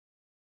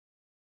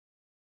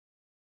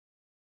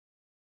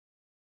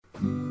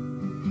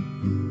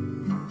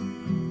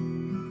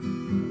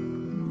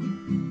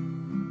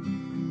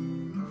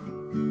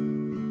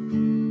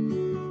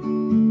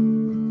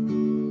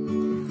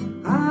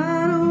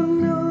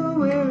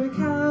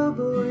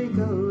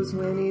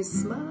When he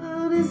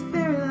smiled his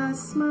very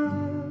last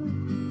smile.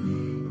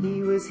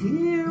 He was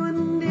here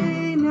one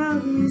day, now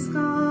he's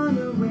gone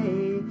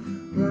away,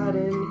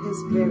 writing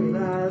his very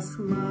last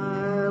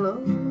smile,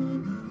 oh,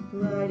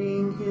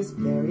 writing his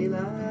very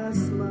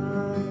last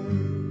smile.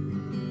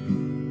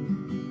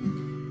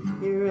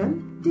 Your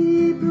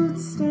empty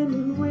boots stand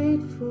and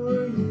wait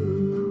for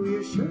you,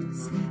 your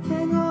shirts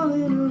hang all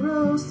in a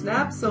row,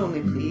 snaps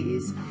only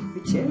please,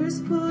 your chair's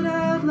pulled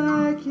out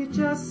like you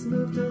just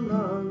moved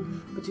along.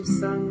 But you've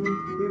sung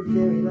your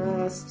very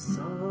last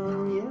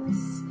song,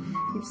 yes,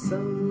 you've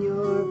sung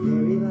your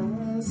very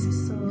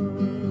last song.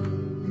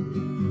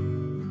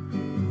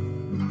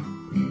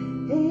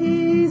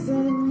 Hey,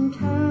 Zen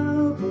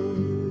Cowboy,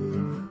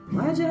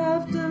 why'd you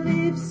have to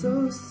leave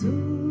so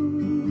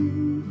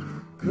soon?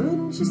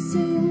 Couldn't you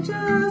sing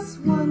just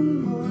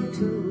one more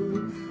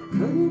tune?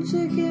 Couldn't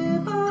you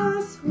give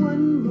us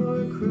one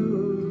more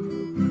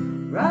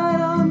crew?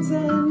 Ride on,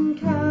 Zen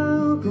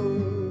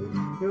Cowboy.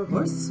 Your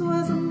horse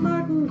was a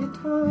Martin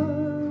guitar.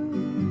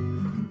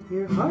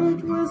 Your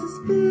heart was as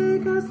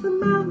big as the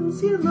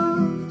mountains you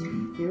loved.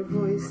 Your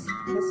voice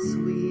as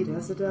sweet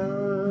as a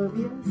dove,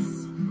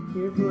 yes,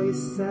 your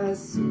voice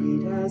as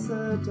sweet as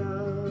a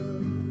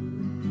dove.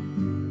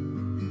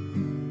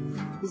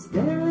 Is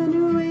there a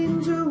new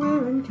angel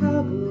wearing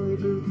cowboy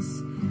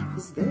boots?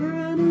 Is there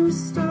a new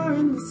star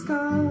in the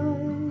sky?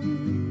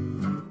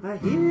 I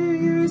hear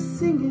you're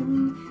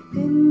singing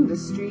in the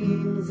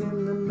streams,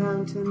 in the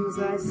mountains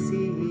I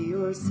see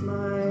your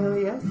smile,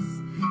 yes,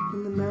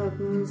 in the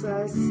mountains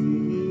I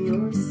see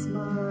your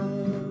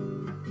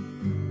smile.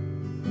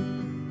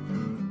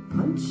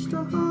 Punched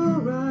a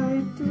hole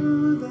right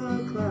through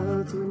the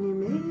clouds when you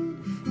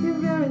made your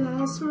very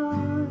last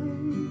ride.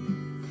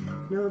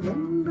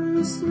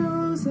 November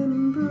snows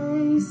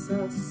embrace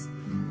us.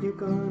 You're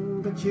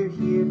gone, but you're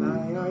here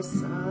by our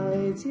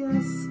sides,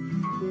 yes,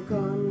 you're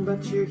gone,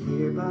 but you're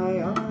here by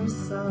our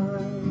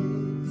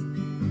sides.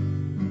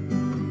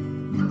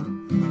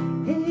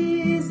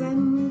 Hey,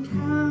 Zen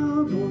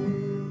Cowboy,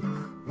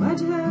 why'd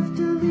you have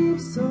to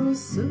leave so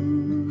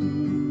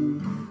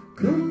soon?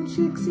 Couldn't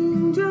you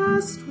sing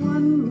just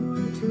one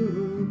more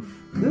tune?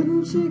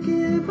 Couldn't you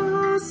give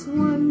us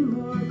one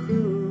more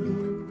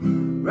crew?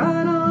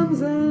 Ride on,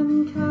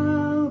 Zen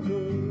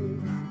Cowboy,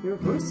 your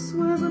horse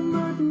was a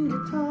Martin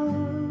guitar.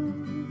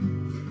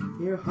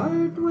 Your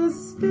heart was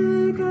as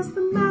big as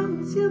the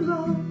mountains you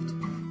loved.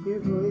 Your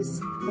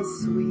voice as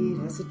sweet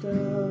as a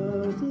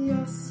dove,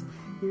 yes,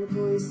 your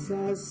voice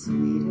as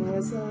sweet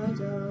as a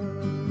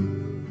dove.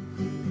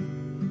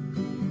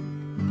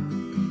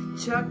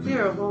 Chuck,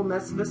 there are a whole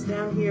mess of us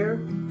down here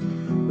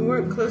who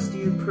weren't close to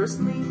you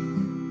personally,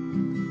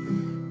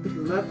 but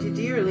who loved you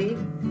dearly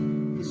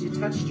as you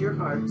touched your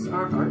hearts,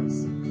 our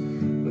hearts,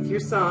 with your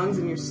songs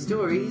and your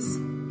stories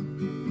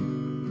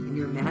and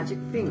your magic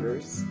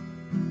fingers.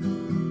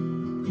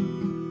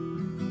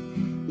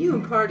 You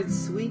imparted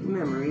sweet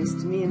memories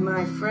to me and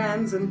my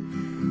friends,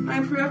 and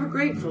I'm forever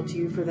grateful to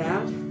you for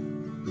that.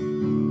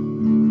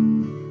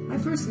 I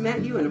first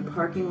met you in a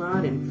parking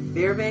lot in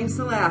Fairbanks,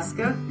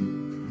 Alaska,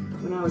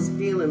 when I was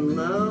feeling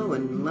low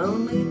and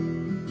lonely,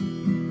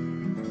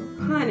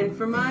 pining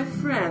for my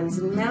friends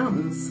and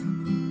mountains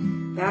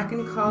back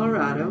in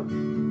Colorado.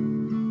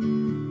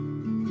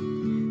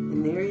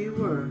 And there you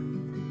were,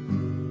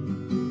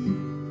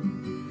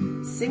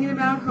 singing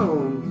about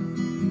home,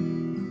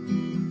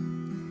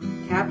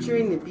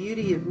 capturing the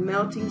beauty of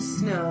melting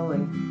snow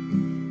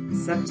and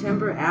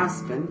September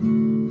aspen.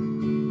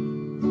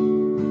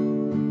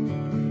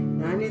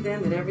 And I knew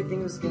then that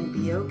everything was going to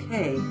be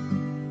okay,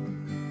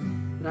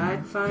 that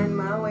I'd find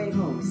my way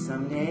home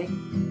someday.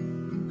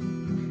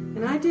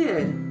 And I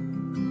did.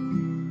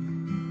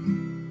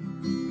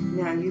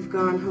 Now you've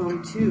gone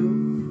home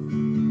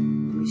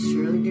too. We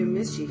surely do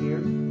miss you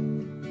here.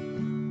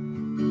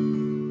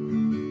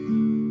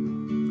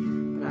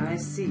 But I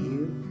see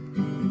you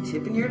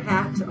tipping your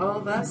hat to all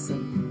of us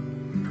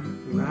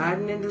and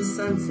riding into the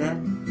sunset,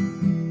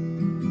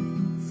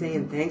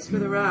 saying thanks for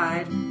the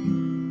ride.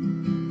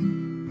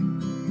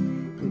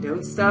 And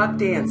don't stop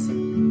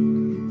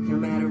dancing, no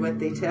matter what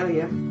they tell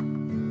you.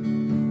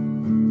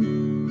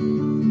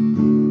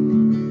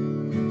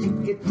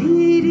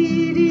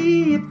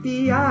 Chicka-dee-dee-dee,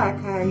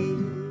 yippee-yi-ki-yi,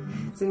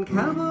 Zen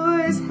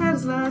Cowboy's had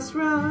his last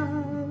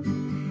ride.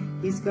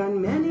 He's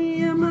gone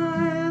many a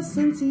mile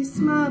since he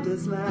smiled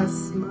his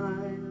last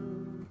smile.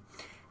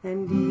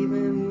 And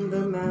even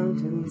the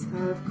mountains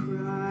have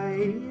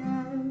cried,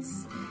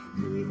 yes,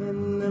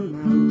 even the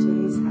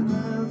mountains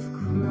have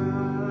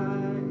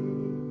cried.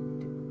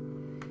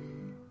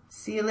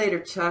 See you later,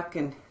 Chuck,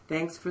 and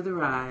thanks for the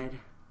ride.